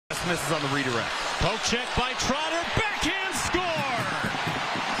misses on the redirect. Poke check by Trotter. Backhand score.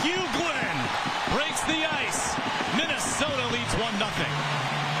 Hugh Glenn breaks the ice. Minnesota leads 1-0.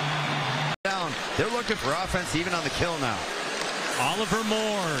 Down. They're looking for offense even on the kill now. Oliver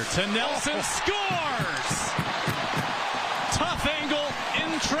Moore to Nelson. Scores. Tough angle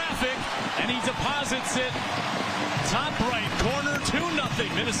in traffic, and he deposits it. Top right corner,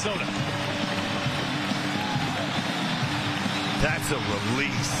 2-0 Minnesota. That's a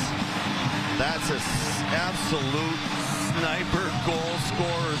release. That's an absolute sniper goal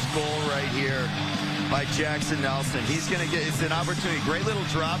scorer's goal right here by Jackson Nelson. He's going to get, it's an opportunity. Great little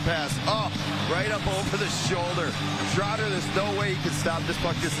drop pass. Oh, right up over the shoulder. Trotter, there's no way he can stop this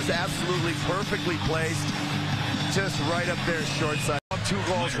puck. This is absolutely perfectly placed. Just right up there, short side. 2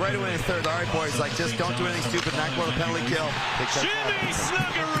 goals right away in the third. All right, boys, like, just don't do anything stupid. Not go to penalty kill. Jimmy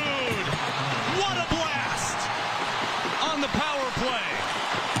Snuggerud! What a blast! On the power play.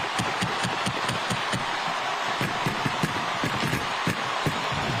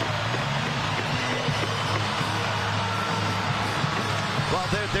 Well,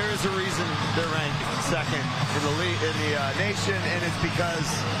 there is a reason they're ranked second in the league, in the nation, and it's because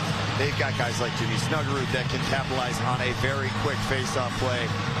they've got guys like Jimmy Snuggerud that can capitalize on a very quick face-off play.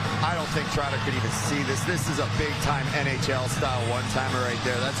 I don't think Trotter could even see this. This is a big-time NHL-style one-timer right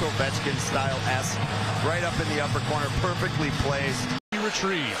there. That's Ovechkin-style S, right up in the upper corner, perfectly placed. He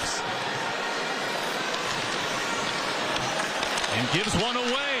retrieves. And gives one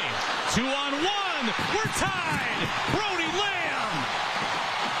away. 2-on-1. We're tied. Brody Lamb.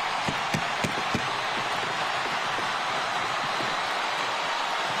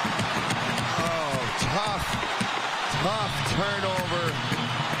 Tough turnover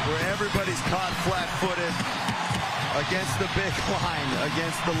where everybody's caught flat-footed against the big line,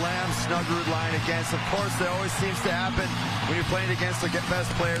 against the Lamb Snuggerud line, against, of course, that always seems to happen when you're playing against the best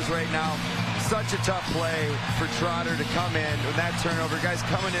players right now. Such a tough play for Trotter to come in with that turnover. Guys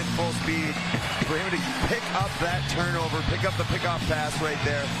coming in full speed. For him to pick up that turnover, pick up the pickoff pass right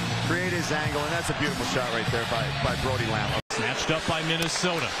there, create his angle, and that's a beautiful shot right there by Brody Lamb. Snatched up by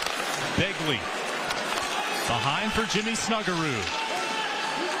Minnesota. Begley. Behind for Jimmy Snuggerud.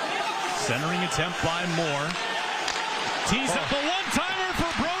 Centering attempt by Moore. Tees up a one-timer for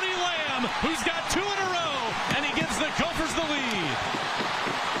Brody Lamb, who's got 2 in a row, and he gives the Gophers the lead.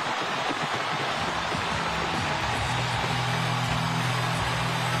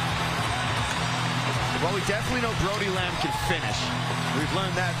 Well, we definitely know Brody Lamb can finish. We've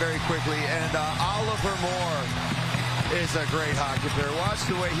learned that very quickly, and Oliver Moore is a great hockey player. Watch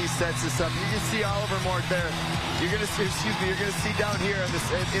the way he sets this up. You can see Oliver Moore there. You're gonna see, you're gonna see down here in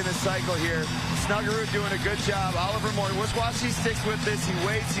the cycle here. Snuggerud doing a good job. Oliver Moore, watch he sticks with this. He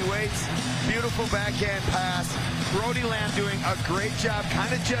waits. Beautiful backhand pass. Brody Lamb doing a great job,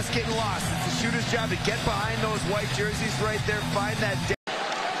 kind of just getting lost. It's the shooter's job to get behind those white jerseys right there, find that.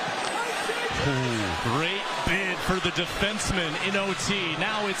 Great bid for the defenseman in OT.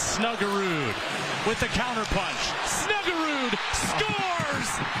 Now it's Snuggerud with the counterpunch. Snuggerud scores!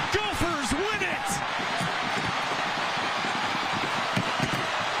 Gophers win it!